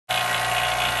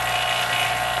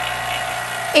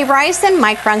A rise in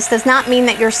microns does not mean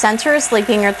that your sensor is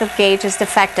leaking or the gauge is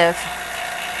defective.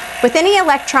 With any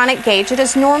electronic gauge, it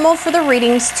is normal for the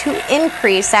readings to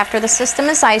increase after the system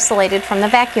is isolated from the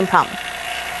vacuum pump.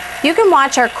 You can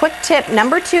watch our quick tip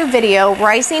number 2 video,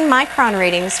 Rising Micron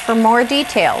Readings, for more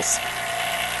details.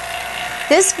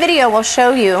 This video will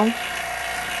show you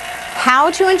how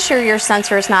to ensure your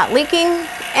sensor is not leaking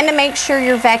and to make sure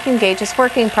your vacuum gauge is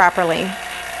working properly.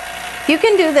 You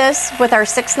can do this with our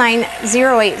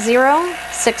 69080,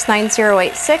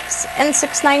 69086, and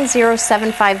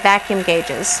 69075 vacuum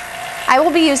gauges. I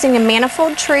will be using a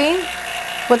manifold tree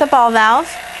with a ball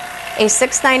valve, a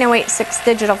 69086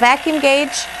 digital vacuum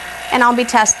gauge, and I'll be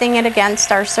testing it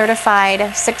against our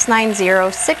certified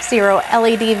 69060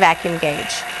 LED vacuum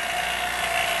gauge.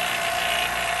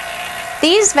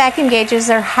 These vacuum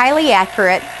gauges are highly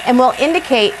accurate and will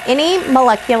indicate any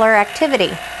molecular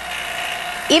activity.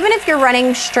 Even if you're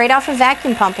running straight off a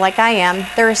vacuum pump like I am,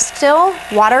 there is still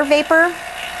water vapor,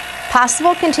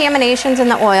 possible contaminations in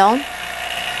the oil,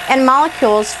 and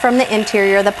molecules from the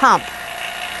interior of the pump.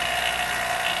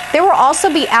 There will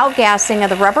also be outgassing of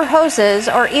the rubber hoses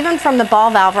or even from the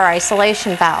ball valve or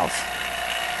isolation valve.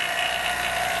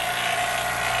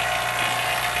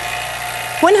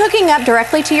 When hooking up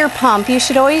directly to your pump, you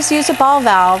should always use a ball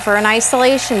valve or an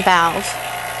isolation valve.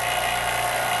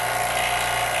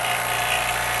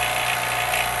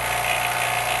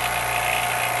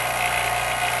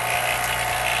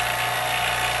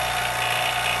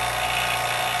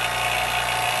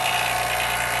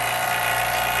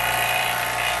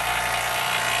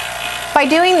 By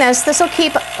doing this will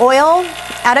keep oil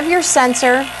out of your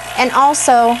sensor and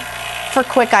also for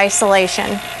quick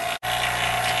isolation.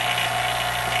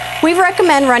 We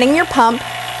recommend running your pump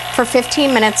for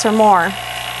 15 minutes or more.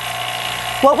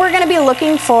 What we're going to be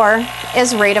looking for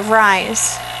is rate of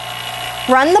rise.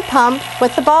 Run the pump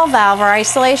with the ball valve or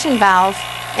isolation valve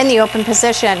in the open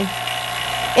position.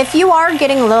 If you are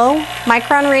getting low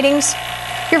micron readings,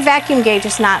 your vacuum gauge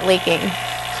is not leaking.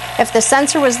 If the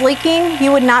sensor was leaking,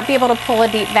 you would not be able to pull a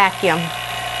deep vacuum.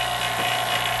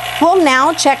 We'll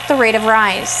now check the rate of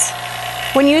rise.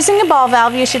 When using a ball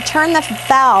valve, you should turn the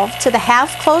valve to the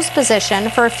half-closed position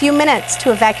for a few minutes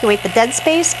to evacuate the dead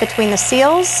space between the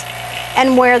seals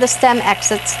and where the stem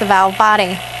exits the valve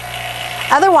body.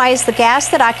 Otherwise, the gas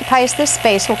that occupies this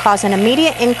space will cause an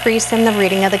immediate increase in the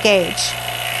reading of the gauge.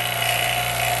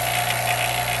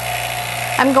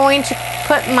 I'm going to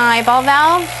put my ball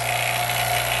valve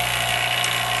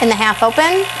in the half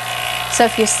open. So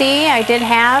if you see, I did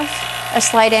have a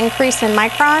slight increase in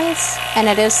microns and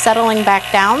it is settling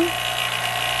back down.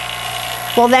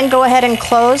 We'll then go ahead and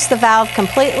close the valve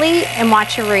completely and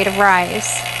watch your rate of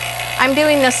rise. I'm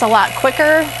doing this a lot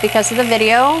quicker because of the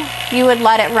video. You would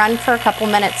let it run for a couple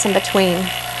minutes in between.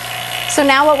 So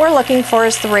now what we're looking for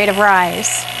is the rate of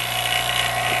rise.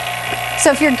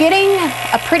 So if you're getting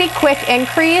a pretty quick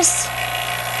increase,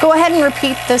 go ahead and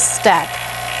repeat this step.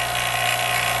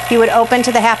 You would open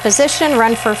to the half position,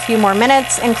 run for a few more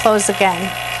minutes, and close again.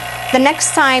 The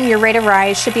next time, your rate of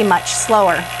rise should be much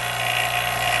slower.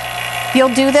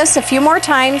 You'll do this a few more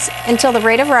times until the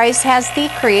rate of rise has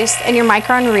decreased and your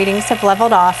micron readings have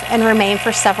leveled off and remain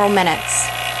for several minutes.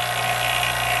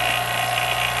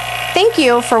 Thank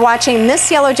you for watching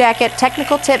this Yellow Jacket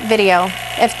technical tip video.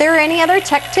 If there are any other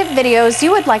tech tip videos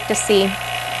you would like to see,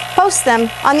 post them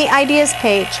on the ideas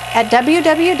page at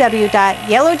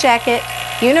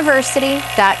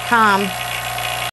www.yellowjacketuniversity.com.